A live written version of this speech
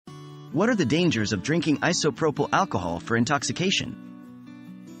What are the dangers of drinking isopropyl alcohol for intoxication?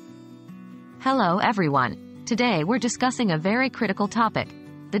 Hello everyone. Today we're discussing a very critical topic,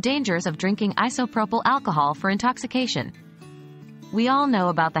 the dangers of drinking isopropyl alcohol for intoxication. We all know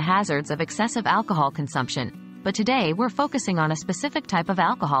about the hazards of excessive alcohol consumption, but today we're focusing on a specific type of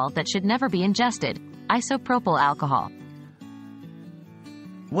alcohol that should never be ingested, isopropyl alcohol.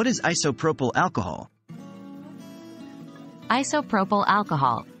 What is isopropyl alcohol? Isopropyl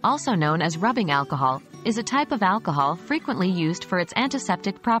alcohol, also known as rubbing alcohol, is a type of alcohol frequently used for its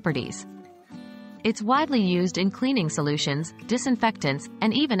antiseptic properties. It's widely used in cleaning solutions, disinfectants,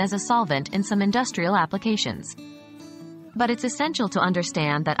 and even as a solvent in some industrial applications. But it's essential to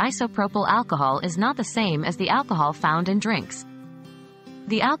understand that isopropyl alcohol is not the same as the alcohol found in drinks.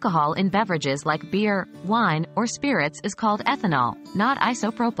 The alcohol in beverages like beer, wine, or spirits is called ethanol, not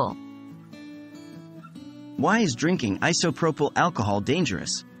isopropyl. Why is drinking isopropyl alcohol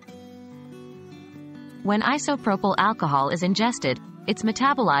dangerous? When isopropyl alcohol is ingested, it's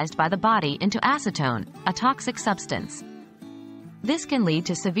metabolized by the body into acetone, a toxic substance. This can lead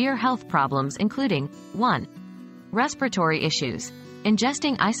to severe health problems including 1. Respiratory issues.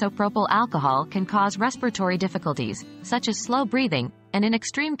 Ingesting isopropyl alcohol can cause respiratory difficulties, such as slow breathing, and in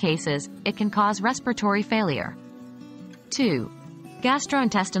extreme cases, it can cause respiratory failure. 2.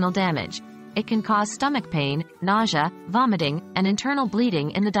 Gastrointestinal damage. It can cause stomach pain, nausea, vomiting, and internal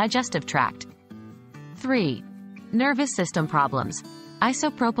bleeding in the digestive tract. 3. Nervous system problems.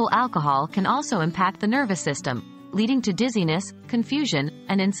 Isopropyl alcohol can also impact the nervous system, leading to dizziness, confusion,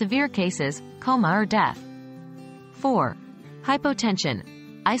 and in severe cases, coma or death. 4.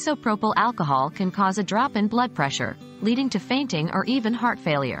 Hypotension. Isopropyl alcohol can cause a drop in blood pressure, leading to fainting or even heart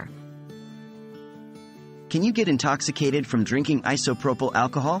failure. Can you get intoxicated from drinking isopropyl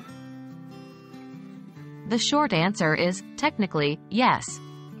alcohol? The short answer is, technically, yes.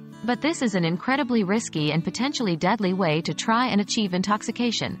 But this is an incredibly risky and potentially deadly way to try and achieve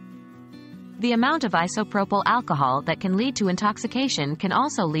intoxication. The amount of isopropyl alcohol that can lead to intoxication can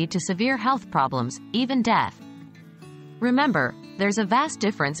also lead to severe health problems, even death. Remember, there's a vast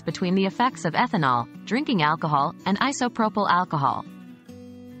difference between the effects of ethanol, drinking alcohol, and isopropyl alcohol.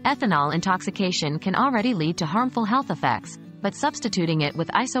 Ethanol intoxication can already lead to harmful health effects, but substituting it with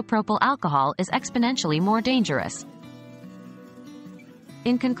isopropyl alcohol is exponentially more dangerous.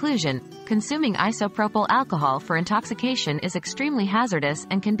 In conclusion, consuming isopropyl alcohol for intoxication is extremely hazardous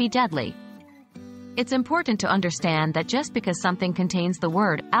and can be deadly. It's important to understand that just because something contains the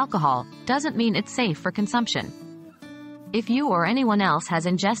word alcohol doesn't mean it's safe for consumption. If you or anyone else has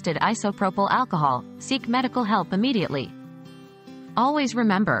ingested isopropyl alcohol, seek medical help immediately. Always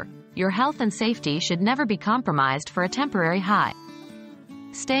remember, your health and safety should never be compromised for a temporary high.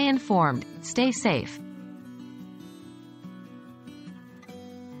 Stay informed, stay safe.